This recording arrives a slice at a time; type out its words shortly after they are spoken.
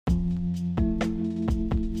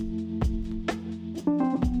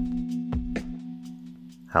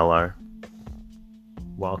Hello.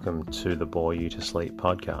 Welcome to the Bore You to Sleep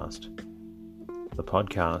podcast. The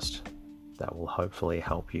podcast that will hopefully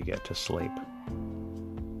help you get to sleep.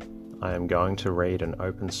 I am going to read an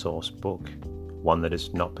open source book, one that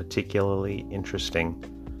is not particularly interesting,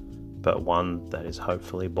 but one that is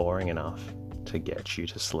hopefully boring enough to get you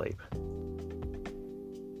to sleep.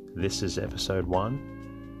 This is episode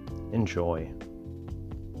 1. Enjoy.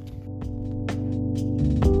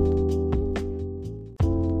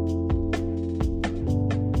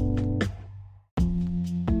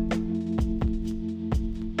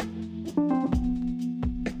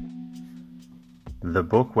 The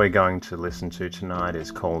book we're going to listen to tonight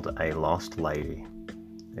is called A Lost Lady.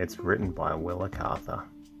 It's written by Willa Cather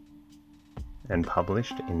and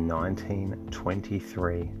published in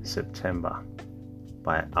 1923 September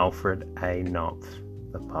by Alfred A. Knopf,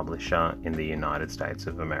 the publisher in the United States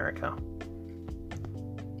of America.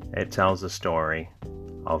 It tells the story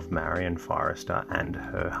of Marion Forrester and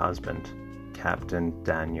her husband, Captain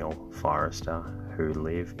Daniel Forrester, who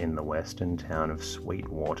live in the western town of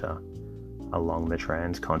Sweetwater, along the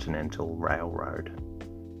Transcontinental Railroad.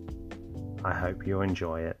 I hope you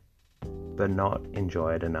enjoy it, but not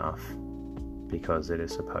enjoy it enough, because it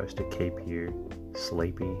is supposed to keep you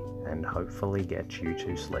sleepy and hopefully get you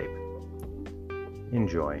to sleep.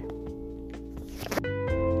 Enjoy.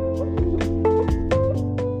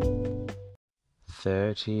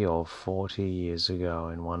 $30 or $40 years ago,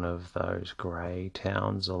 in one of those grey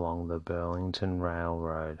towns along the Burlington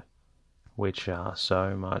Railroad, which are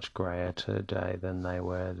so much greyer today than they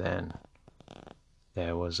were then,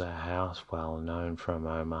 there was a house well known from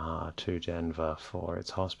Omaha to Denver for its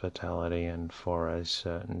hospitality and for a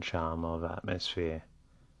certain charm of atmosphere.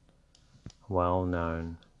 Well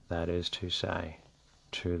known, that is to say,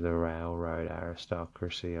 to the railroad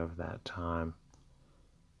aristocracy of that time,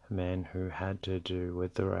 men who had to do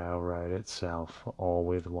with the railroad itself or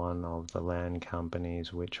with one of the land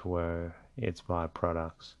companies which were its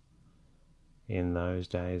byproducts. In those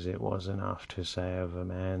days it was enough to say of a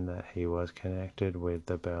man that he was connected with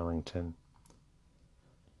the Burlington.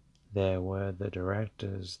 There were the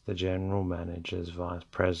directors, the general managers, vice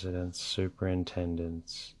presidents,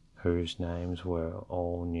 superintendents, whose names were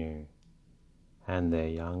all new, and their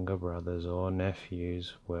younger brothers or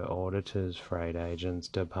nephews were auditors, freight agents,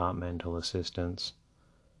 departmental assistants.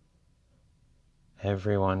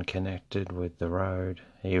 Everyone connected with the road,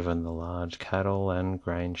 even the large cattle and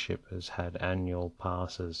grain shippers, had annual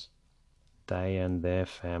passes. They and their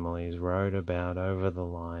families rode about over the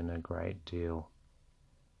line a great deal.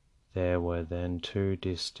 There were then two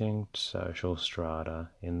distinct social strata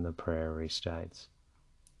in the prairie states: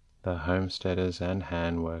 the homesteaders and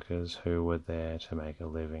hand workers who were there to make a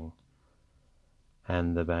living,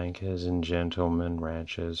 and the bankers and gentlemen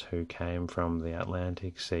ranchers who came from the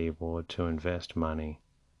Atlantic seaboard to invest money,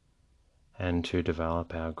 and to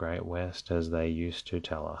develop our great West, as they used to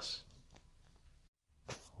tell us.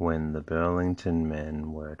 When the Burlington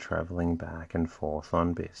men were travelling back and forth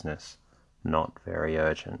on business, not very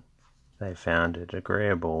urgent, they found it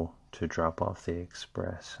agreeable to drop off the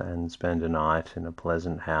express and spend a night in a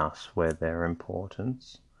pleasant house where their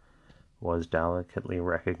importance was delicately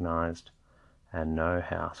recognized, and no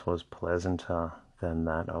house was pleasanter than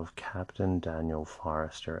that of Captain Daniel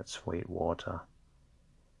Forrester at Sweetwater.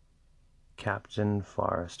 Captain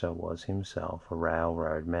Forrester was himself a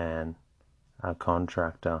railroad man, a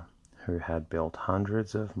contractor who had built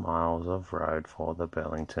hundreds of miles of road for the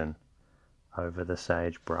Burlington, over the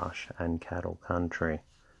sagebrush and cattle country,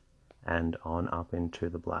 and on up into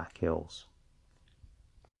the Black Hills.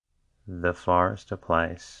 The Forrester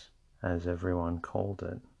place, as everyone called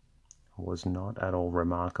it, was not at all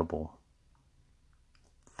remarkable.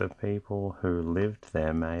 The people who lived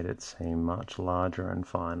there made it seem much larger and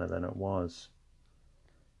finer than it was.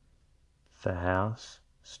 The house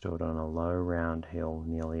stood on a low round hill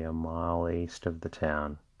nearly a mile east of the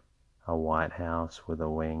town, a white house with a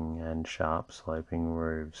wing and sharp sloping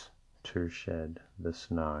roofs to shed the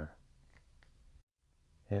snow.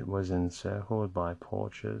 It was encircled by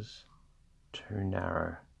porches too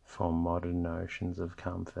narrow for modern notions of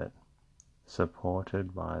comfort,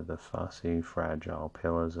 supported by the fussy, fragile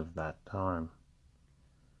pillars of that time,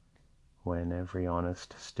 when every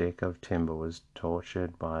honest stick of timber was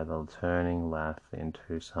tortured by the turning lath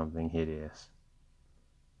into something hideous.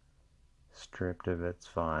 Stripped of its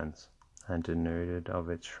vines and denuded of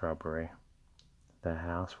its shrubbery, the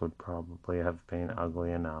house would probably have been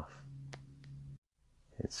ugly enough.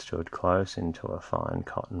 It stood close into a fine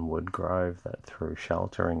cottonwood grove that threw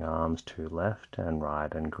sheltering arms to left and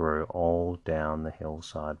right and grew all down the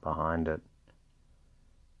hillside behind it.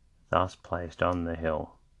 Thus placed on the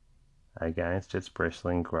hill, against its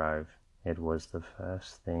bristling grove. It was the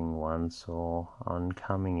first thing one saw on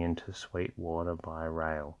coming into Sweetwater by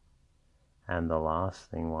rail, and the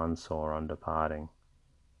last thing one saw on departing.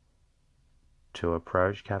 To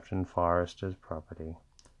approach Captain Forrester's property,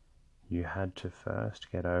 you had to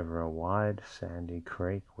first get over a wide sandy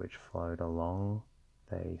creek which flowed along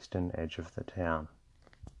the eastern edge of the town.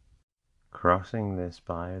 Crossing this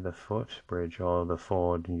by the footbridge or the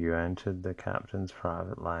ford, you entered the captain's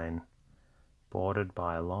private lane, bordered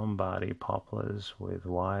by Lombardy poplars with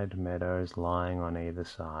wide meadows lying on either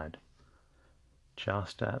side.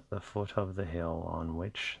 Just at the foot of the hill on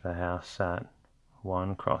which the house sat,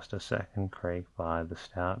 one crossed a second creek by the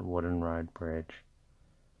stout wooden road bridge.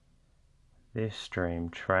 This stream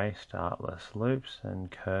traced artless loops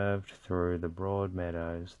and curved through the broad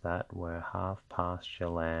meadows that were half pasture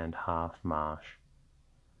land, half marsh.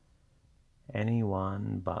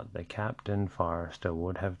 Anyone but the Captain Forrester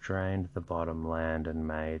would have drained the bottom land and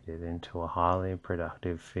made it into a highly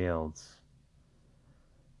productive fields.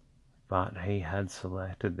 But he had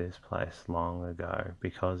selected this place long ago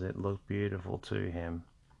because it looked beautiful to him,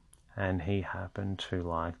 and he happened to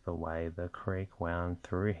like the way the creek wound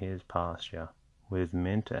through his pasture, with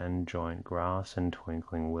mint and joint grass and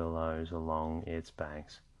twinkling willows along its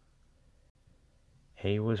banks.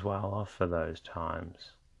 He was well off for those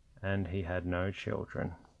times, and he had no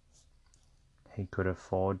children. He could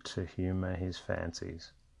afford to humour his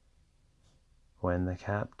fancies. When the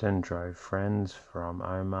captain drove friends from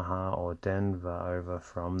Omaha or Denver over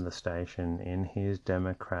from the station in his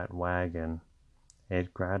Democrat wagon,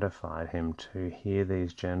 it gratified him to hear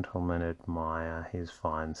these gentlemen admire his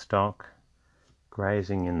fine stock,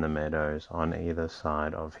 grazing in the meadows on either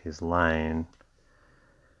side of his lane,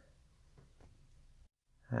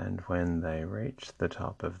 and when they reached the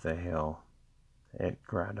top of the hill, it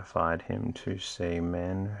gratified him to see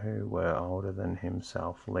men who were older than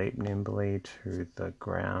himself leap nimbly to the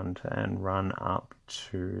ground and run up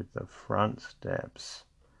to the front steps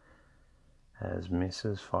as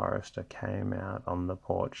Mrs. Forrester came out on the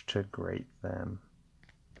porch to greet them.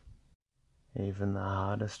 Even the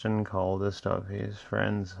hardest and coldest of his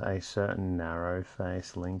friends, a certain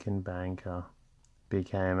narrow-faced Lincoln banker,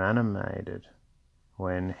 became animated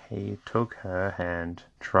when he took her hand,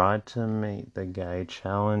 tried to meet the gay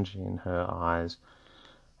challenge in her eyes,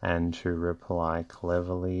 and to reply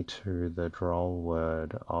cleverly to the droll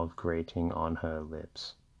word of greeting on her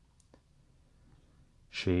lips.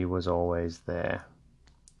 She was always there,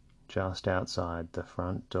 just outside the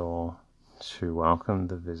front door, to welcome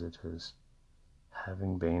the visitors,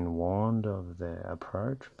 having been warned of their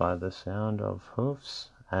approach by the sound of hoofs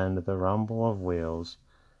and the rumble of wheels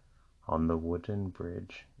on the wooden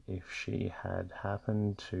bridge. If she had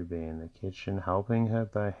happened to be in the kitchen helping her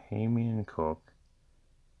Bohemian cook,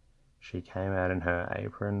 she came out in her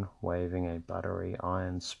apron waving a buttery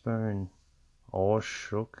iron spoon, or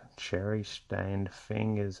shook cherry-stained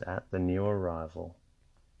fingers at the new arrival.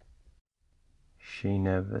 She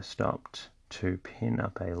never stopped to pin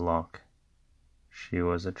up a lock. She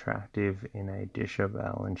was attractive in a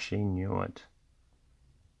dishabille, and she knew it.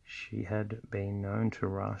 She had been known to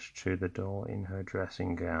rush to the door in her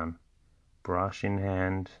dressing gown, brush in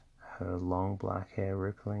hand, her long black hair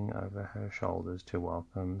rippling over her shoulders, to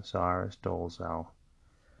welcome Cyrus Dalzell,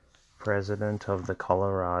 President of the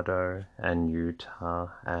Colorado and Utah,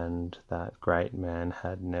 and that great man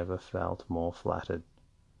had never felt more flattered.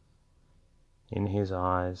 In his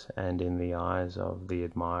eyes, and in the eyes of the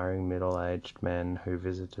admiring middle-aged men who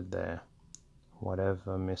visited there,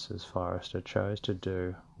 whatever Mrs. Forrester chose to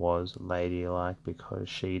do was ladylike because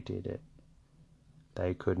she did it.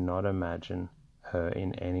 They could not imagine her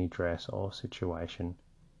in any dress or situation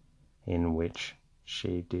in which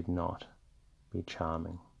she did not be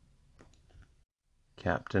charming.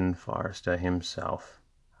 Captain Forrester himself,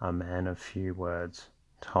 a man of few words,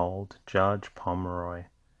 told Judge Pomeroy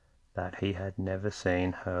that he had never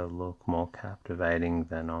seen her look more captivating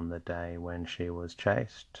than on the day when she was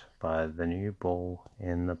chased by the new bull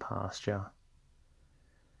in the pasture.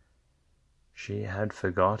 She had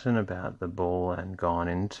forgotten about the bull and gone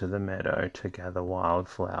into the meadow to gather wild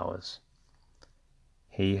flowers.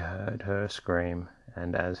 He heard her scream,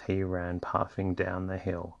 and as he ran puffing down the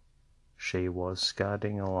hill, she was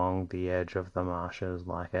scudding along the edge of the marshes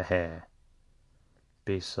like a hare,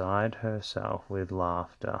 beside herself with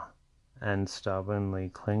laughter, and stubbornly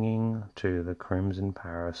clinging to the crimson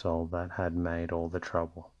parasol that had made all the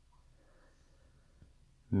trouble.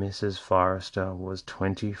 Mrs. Forrester was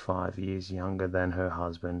 25 years younger than her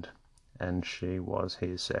husband, and she was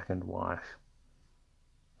his second wife.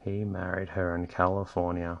 He married her in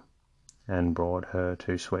California, and brought her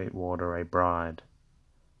to Sweetwater a bride.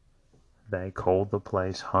 They called the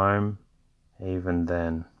place home even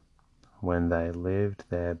then, when they lived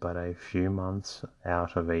there but a few months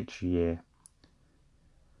out of each year.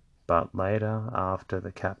 But later, after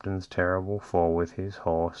the captain's terrible fall with his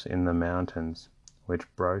horse in the mountains,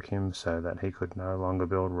 which broke him so that he could no longer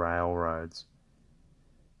build railroads,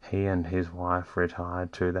 he and his wife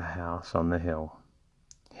retired to the house on the hill.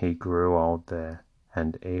 He grew old there,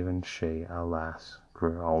 and even she, alas,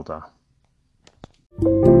 grew older.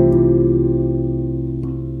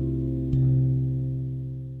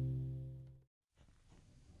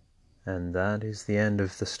 And that is the end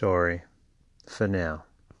of the story, for now.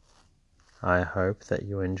 I hope that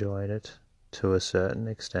you enjoyed it to a certain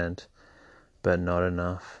extent, but not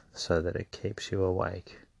enough so that it keeps you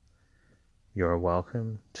awake. You're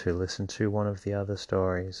welcome to listen to one of the other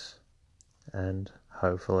stories and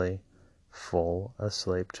hopefully fall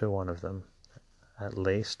asleep to one of them. At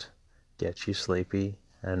least get you sleepy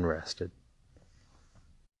and rested.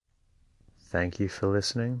 Thank you for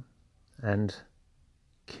listening, and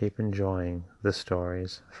keep enjoying the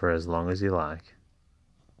stories for as long as you like.